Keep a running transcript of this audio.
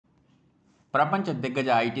ప్రపంచ దిగ్గజ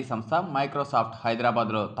ఐటీ సంస్థ మైక్రోసాఫ్ట్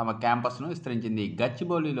హైదరాబాద్లో తమ క్యాంపస్ను విస్తరించింది.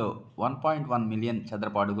 గచ్చిబౌలిలో 1.1 మిలియన్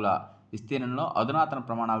చదరపు అడుగుల విస్తీర్ణంలో అధునాతన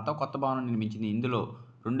ప్రమాణాలతో కొత్త భవనం నిర్మించింది. ఇందులో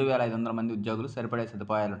 2,500 మంది ఉద్యోగులు సరిపడే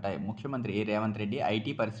సదుపాయాలుంటాయి. ముఖ్యమంత్రి రేవంత్ రెడ్డి,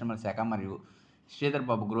 ఐటీ పరిశ్రమల శాఖ మరియు శ్రీధర్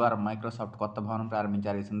బాబు గురువారం మైక్రోసాఫ్ట్ కొత్త భవనం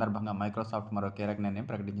ప్రారంభించారు. ఈ సందర్భంగా మైక్రోసాఫ్ట్ మరో కీలక నిర్ణయం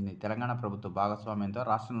ప్రకటించింది. తెలంగాణ ప్రభుత్వ భాగస్వామ్యంతో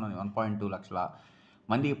రాష్ట్రంలోని 1.2 లక్షల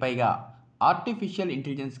మందికి పైగా ఆర్టిఫిషియల్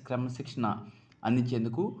ఇంటెలిజెన్స్ క్రమశిక్షణ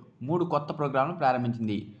అందించేందుకు 3 కొత్త ప్రోగ్రాంలు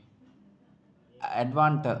ప్రారంభించింది.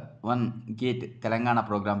 అడ్వాంట్ 1 గేట్ తెలంగాణ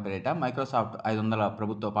ప్రోగ్రాం పేరిట మైక్రోసాఫ్ట్ 500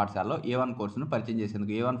 ప్రభుత్వ పాఠశాలలో A1 కోర్సును పరిచయం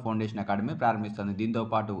చేసేందుకు A1 ఫౌండేషన్ అకాడమీ ప్రారంభిస్తోంది. దీంతో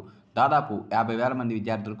పాటు దాదాపు 50,000 మంది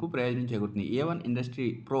విద్యార్థులకు ప్రయోజనం చేకూరుతుంది. A1 ఇండస్ట్రీ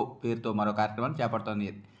ప్రో పేరుతో మరో కార్యక్రమాన్ని చేపడుతోంది.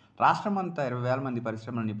 రాష్ట్రమంతా 20,000 మంది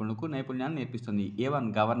పరిశ్రమల నిపుణులకు నైపుణ్యాన్ని నేర్పిస్తుంది.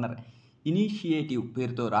 A1 గవర్నర్ ఇనిషియేటివ్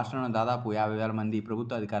పేరుతో రాష్ట్రంలో దాదాపు 50,000 మంది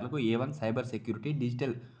ప్రభుత్వ అధికారులకు A1 cyber security,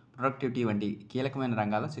 digital productivity వంటి కీలకమైన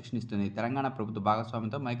రంగాల్లో శిక్షణ ఇస్తుంది. తెలంగాణ ప్రభుత్వ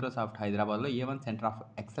భాగస్వామ్యంతో మైక్రోసాఫ్ట్ హైదరాబాద్లో A1 సెంటర్ ఆఫ్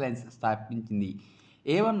ఎక్సలెన్స్ స్థాపించింది.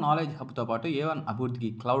 A1 నాలెడ్జ్ హబ్తో పాటు A1 అభివృద్ధికి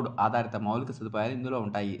క్లౌడ్ ఆధారిత మౌలిక సదుపాయాలు ఇందులో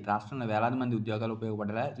ఉంటాయి. రాష్ట్రంలో వేలాది మంది ఉద్యోగాలు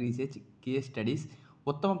ఉపయోగపడేలా రీసెర్చ్, కేస్ స్టడీస్,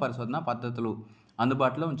 ఉత్తమ పరిశోధన పద్ధతులు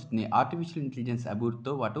అందుబాటులో ఉంచుతుంది. ఆర్టిఫిషియల్ ఇంటెలిజెన్స్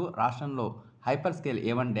అభివృద్ధితో పాటు రాష్ట్రంలో హైపర్ స్కేల్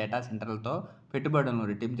A1 డేటా సెంటర్లతో పెట్టుబడులను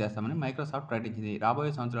రెట్టింపు చేస్తామని మైక్రోసాఫ్ట్ ప్రకటించింది.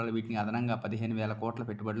 రాబోయే సంవత్సరాల్లో వీటిని అదనంగా 15,000 కోట్ల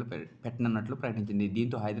పెట్టుబడులు పెట్టనున్నట్లు ప్రకటించింది.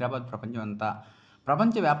 దీంతో హైదరాబాద్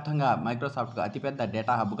ప్రపంచవ్యాప్తంగా మైక్రోసాఫ్ట్కు అతిపెద్ద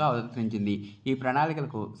డేటా హబ్గా అవతరించింది. ఈ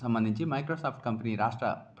ప్రణాళికలకు సంబంధించి మైక్రోసాఫ్ట్ కంపెనీ రాష్ట్ర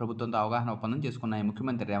ప్రభుత్వంతో అవగాహన ఒప్పందం చేసుకున్నాయి.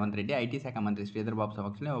 ముఖ్యమంత్రి రేవంత్ రెడ్డి, ఐటీ శాఖ మంత్రి శ్రీధర్ బాబు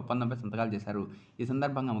సమక్షంలో ఒప్పందంపై సంతకాలు చేశారు. ఈ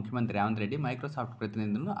సందర్భంగా ముఖ్యమంత్రి రేవంత్ రెడ్డి మైక్రోసాఫ్ట్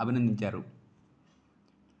ప్రతినిధులను అభినందించారు.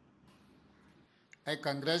 I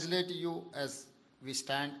congratulate you as we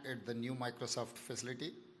stand at the new Microsoft facility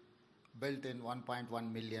built in 1.1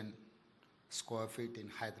 million square feet in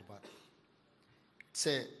Hyderabad. It's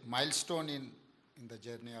a milestone in the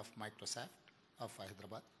journey of Microsoft of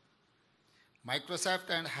Hyderabad. Microsoft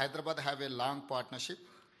and Hyderabad have a long partnership.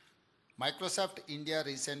 Microsoft India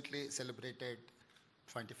recently celebrated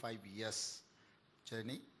 25 years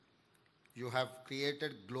journey. You have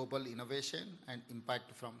created global innovation and impact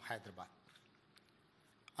from Hyderabad.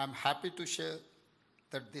 I'm happy to share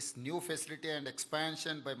that this new facility and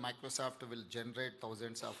expansion by Microsoft will generate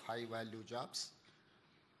thousands of high-value jobs,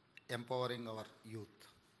 empowering our youth.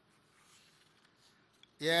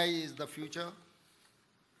 AI is the future.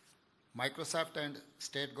 Microsoft and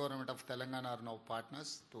State Government of Telangana are now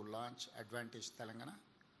partners to launch Advantage Telangana,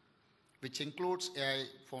 which includes AI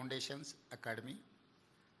Foundations Academy.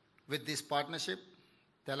 With this partnership,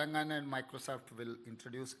 Telangana and Microsoft will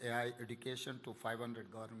introduce AI education to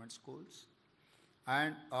 500 government schools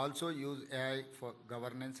and also use AI for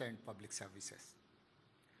governance and public services.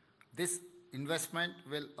 This investment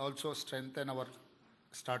will also strengthen our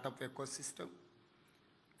startup ecosystem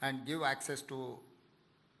and give access to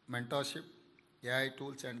mentorship, AI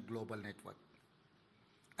tools and global network.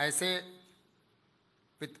 I say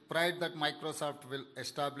with pride that Microsoft will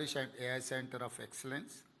establish an AI center of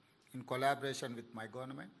excellence in collaboration with my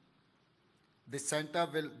government. This center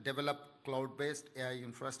will develop cloud-based AI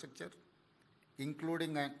infrastructure,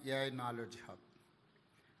 including an AI knowledge hub.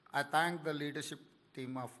 I thank the leadership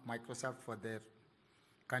team of Microsoft for their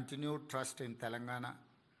continued trust in Telangana.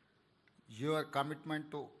 Your commitment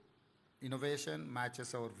to innovation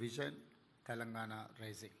matches our vision, Telangana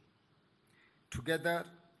Rising. Together,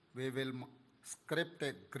 we will script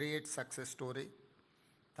a great success story.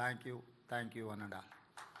 Thank you, one and all.